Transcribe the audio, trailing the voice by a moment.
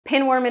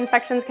Pinworm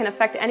infections can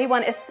affect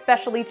anyone,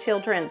 especially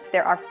children.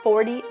 There are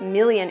 40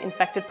 million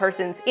infected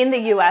persons in the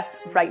US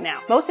right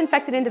now. Most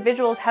infected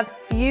individuals have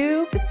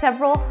few to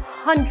several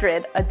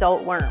hundred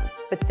adult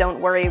worms. But don't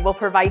worry, we'll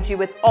provide you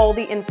with all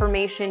the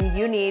information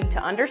you need to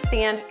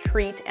understand,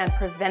 treat, and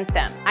prevent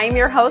them. I'm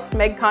your host,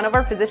 Meg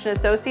Conover, Physician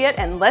Associate,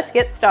 and let's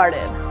get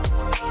started.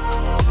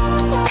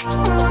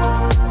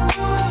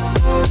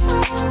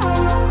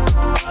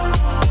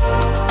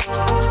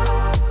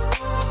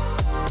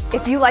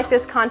 If you like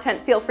this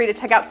content, feel free to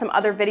check out some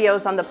other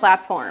videos on the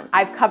platform.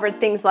 I've covered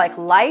things like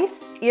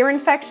lice, ear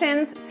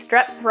infections,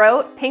 strep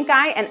throat, pink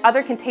eye, and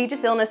other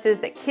contagious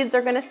illnesses that kids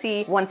are gonna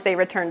see once they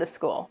return to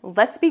school.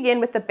 Let's begin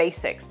with the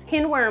basics.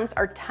 Pinworms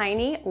are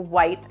tiny,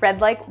 white,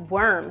 thread-like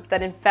worms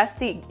that infest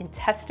the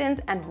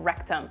intestines and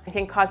rectum and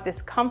can cause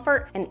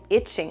discomfort and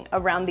itching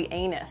around the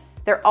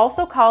anus. They're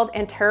also called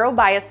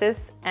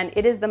enterobiasis, and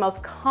it is the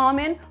most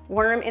common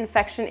worm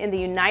infection in the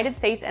United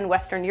States and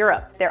Western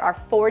Europe. There are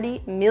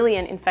 40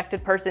 million infected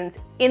persons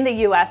in the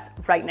US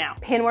right now.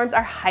 Pinworms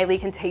are highly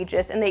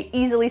contagious and they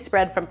easily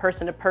spread from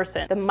person to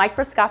person. The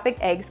microscopic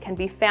eggs can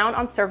be found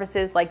on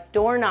surfaces like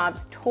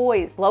doorknobs,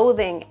 toys,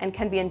 clothing, and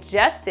can be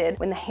ingested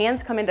when the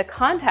hands come into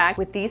contact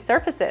with these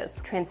surfaces.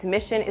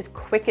 Transmission is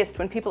quickest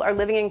when people are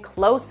living in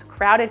close,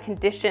 crowded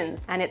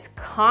conditions, and it's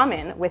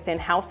common within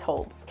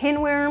households.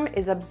 Pinworm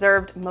is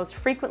observed most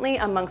frequently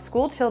among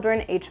school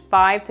children aged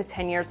 5 to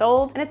 10 years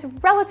old, and it's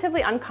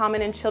relatively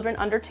uncommon in children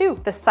under 2.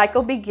 The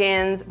cycle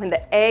begins when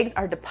the eggs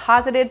are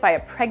deposited by a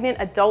pregnant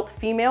adult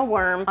female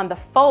worm on the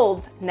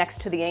folds next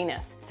to the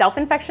anus.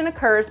 Self-infection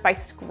occurs by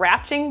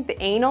scratching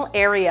the anal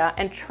area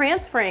and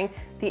transferring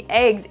the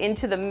eggs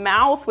into the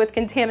mouth with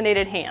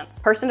contaminated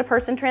hands.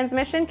 Person-to-person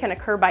transmission can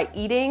occur by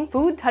eating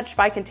food touched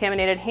by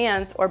contaminated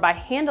hands or by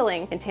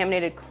handling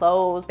contaminated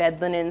clothes, bed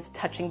linens,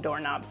 touching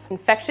doorknobs.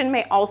 Infection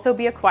may also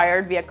be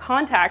acquired via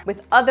contact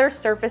with other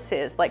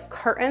surfaces like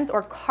curtains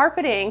or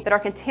carpeting that are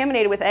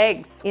contaminated with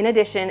eggs. In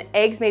addition,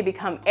 eggs may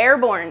become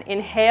airborne,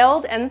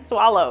 inhaled, and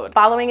swallowed.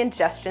 Following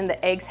ingestion,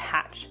 the eggs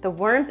hatch. The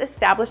worms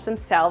establish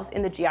themselves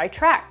in the GI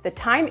tract. The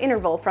time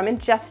interval from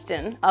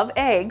ingestion of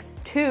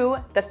eggs to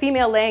the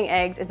female laying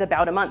eggs is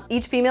about a month.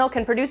 Each female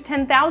can produce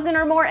 10,000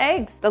 or more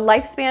eggs. The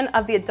lifespan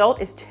of the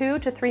adult is 2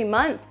 to 3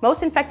 months.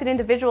 Most infected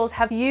individuals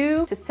have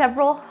few to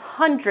several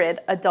hundred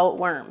adult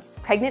worms.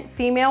 Pregnant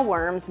female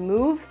worms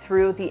move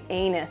through the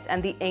anus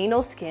and the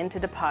anal skin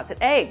to deposit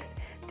eggs.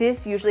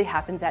 This usually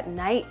happens at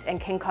night and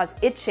can cause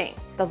itching.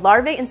 The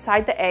larvae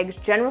inside the eggs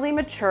generally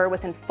mature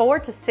within 4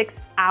 to 6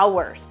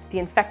 hours. The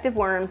infective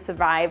worms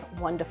survive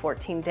 1 to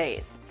 14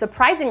 days.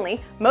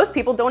 Surprisingly, most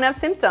people don't have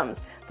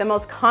symptoms. The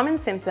most common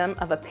symptom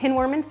of a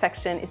pinworm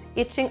infection is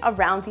itching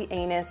around the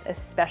anus,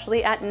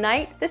 especially at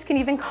night. This can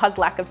even cause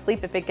lack of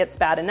sleep if it gets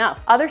bad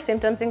enough. Other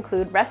symptoms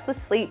include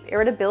restless sleep,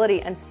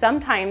 irritability, and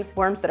sometimes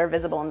worms that are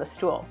visible in the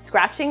stool.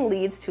 Scratching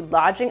leads to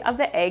lodging of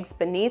the eggs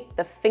beneath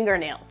the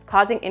fingernails,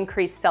 causing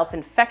increased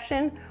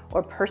self-infection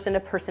or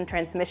person-to-person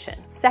transmission.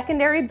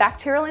 Secondary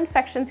bacterial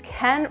infections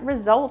can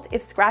result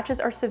if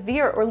scratches are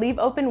severe or leave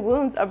open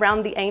wounds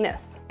around the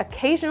anus.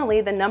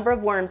 Occasionally, the number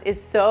of worms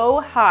is so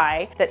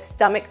high that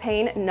stomach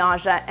pain,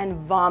 nausea, and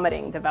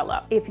vomiting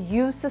develop. If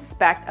you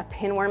suspect a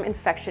pinworm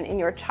infection in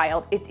your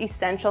child, it's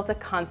essential to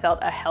consult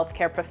a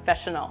healthcare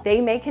professional.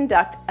 They may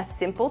conduct a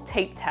simple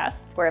tape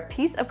test where a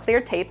piece of clear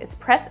tape is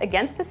pressed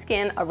against the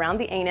skin around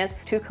the anus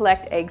to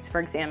collect eggs for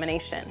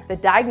examination. The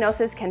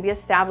diagnosis can be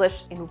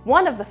established in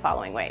one of the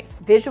following ways.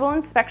 Visual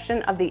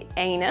inspection of the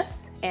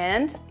anus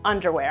and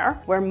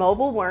underwear, where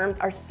mobile worms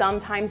are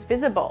sometimes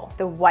visible.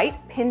 The white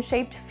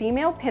pin-shaped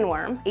female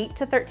pinworm, 8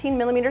 to 13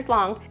 millimeters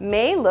long,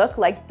 may look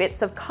like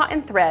bits of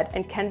cotton thread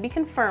and can be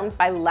confirmed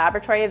by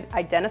laboratory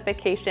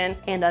identification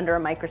and under a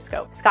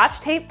microscope.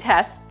 Scotch tape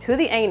test to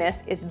the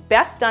anus is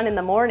best done in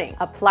the morning.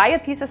 Apply a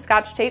piece of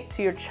Scotch tape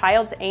to your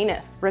child's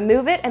anus.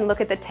 Remove it and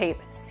look at the tape.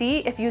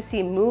 See if you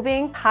see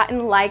moving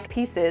cotton-like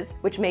pieces,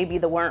 which may be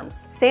the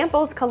worms.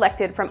 Samples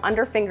collected from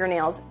under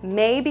fingernails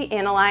may be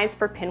analyzed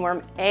for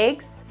pinworm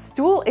eggs.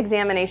 Stool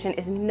examination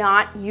is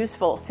not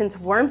useful since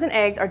worms and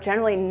eggs are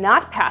generally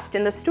not passed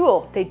in the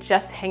stool. They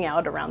just hang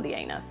out around the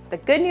anus. The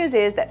good news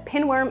is that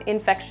pinworm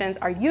infections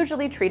are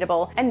usually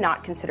treatable and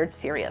not considered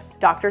serious.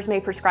 Doctors may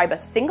prescribe a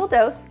single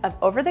dose of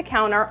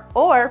over-the-counter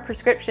or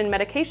prescription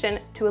medication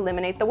to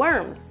eliminate the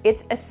worms.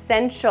 It's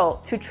essential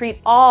to treat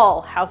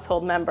all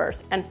household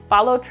members and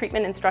follow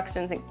treatment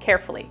instructions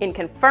carefully. In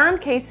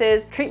confirmed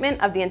cases,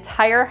 treatment of the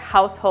entire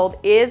household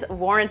is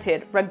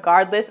warranted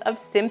regardless of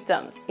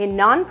symptoms. In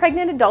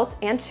non-pregnant adults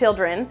and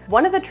children,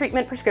 one of the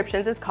treatment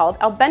prescriptions is called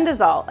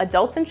albendazole.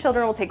 Adults and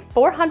children will take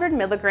 400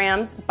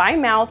 milligrams by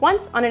mouth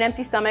once on an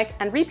empty stomach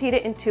and repeat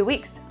it in 2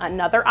 weeks.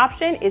 Another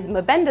option is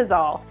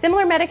mebendazole.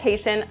 Similar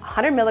medication,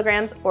 100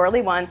 milligrams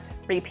orally once,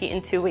 repeat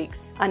in 2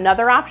 weeks.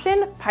 Another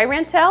option,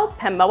 pyrantel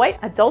pamoate.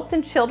 Adults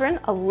and children,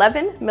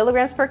 11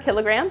 milligrams per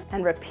kilogram,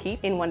 and repeat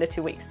in 1 to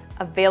 2 weeks.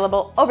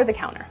 Available over the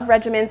counter.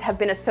 Regimens have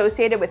been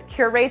associated with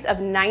cure rates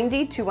of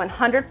 90 to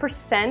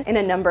 100% in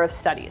a number of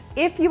studies.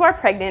 If you are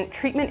pregnant,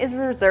 treatment is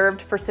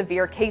reserved for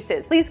severe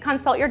cases. Please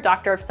consult your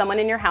doctor if someone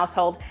in your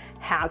household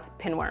has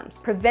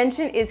pinworms.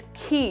 Prevention is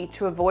key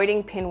to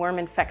avoiding pinworm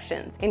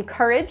infections.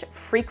 Encourage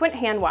frequent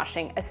hand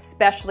washing,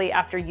 especially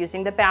after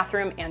using the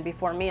bathroom and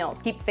before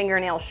meals. Keep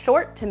fingernails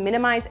short to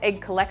minimize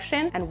egg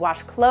collection, and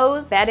wash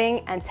clothes,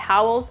 bedding, and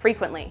towels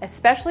frequently,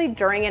 especially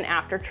during and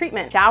after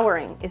treatment.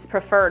 Showering is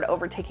preferred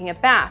over taking a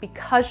bath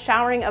because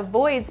showering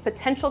avoids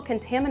potential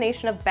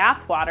contamination of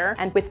bath water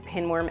and with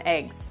pinworm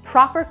eggs.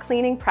 Proper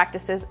cleaning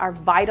practices are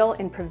vital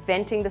in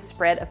preventing the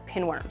spread of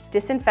pinworms.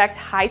 Disinfect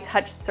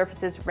high-touch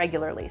surfaces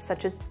regularly,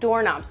 such as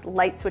doorknobs,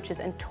 light switches,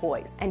 and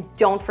toys. And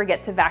don't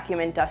forget to vacuum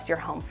and dust your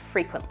home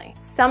frequently.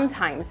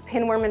 Sometimes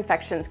pinworm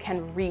infections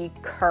can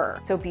recur,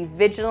 so be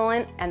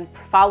vigilant and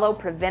follow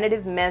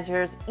preventative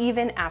measures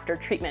even after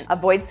treatment.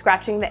 Avoid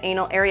scratching the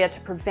anal area to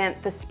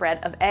prevent the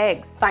spread of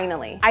eggs.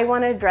 Finally, I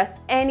want to address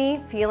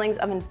any feelings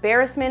of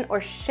embarrassment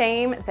or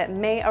shame that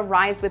may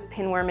arise with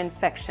pinworm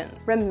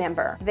infections.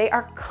 Remember, they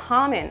are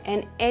common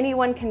and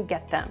anyone can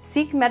get them.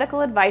 Seek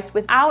medical advice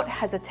without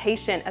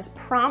hesitation, as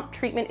prompt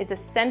treatment is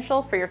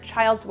essential for your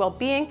child's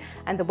well-being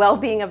and the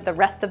well-being of the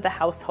rest of the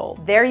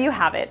household. There you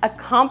have it, a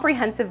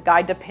comprehensive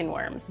guide to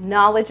pinworms.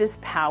 Knowledge is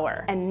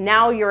power, and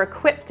now you're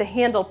equipped to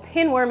handle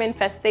pinworm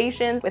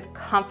infestations with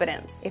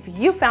confidence. If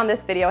you found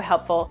this video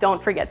helpful,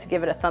 don't forget to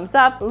give it a thumbs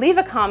up, leave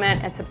a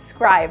comment, and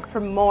subscribe for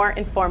more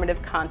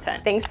informative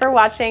content. Thanks for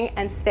watching,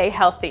 and stay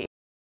healthy.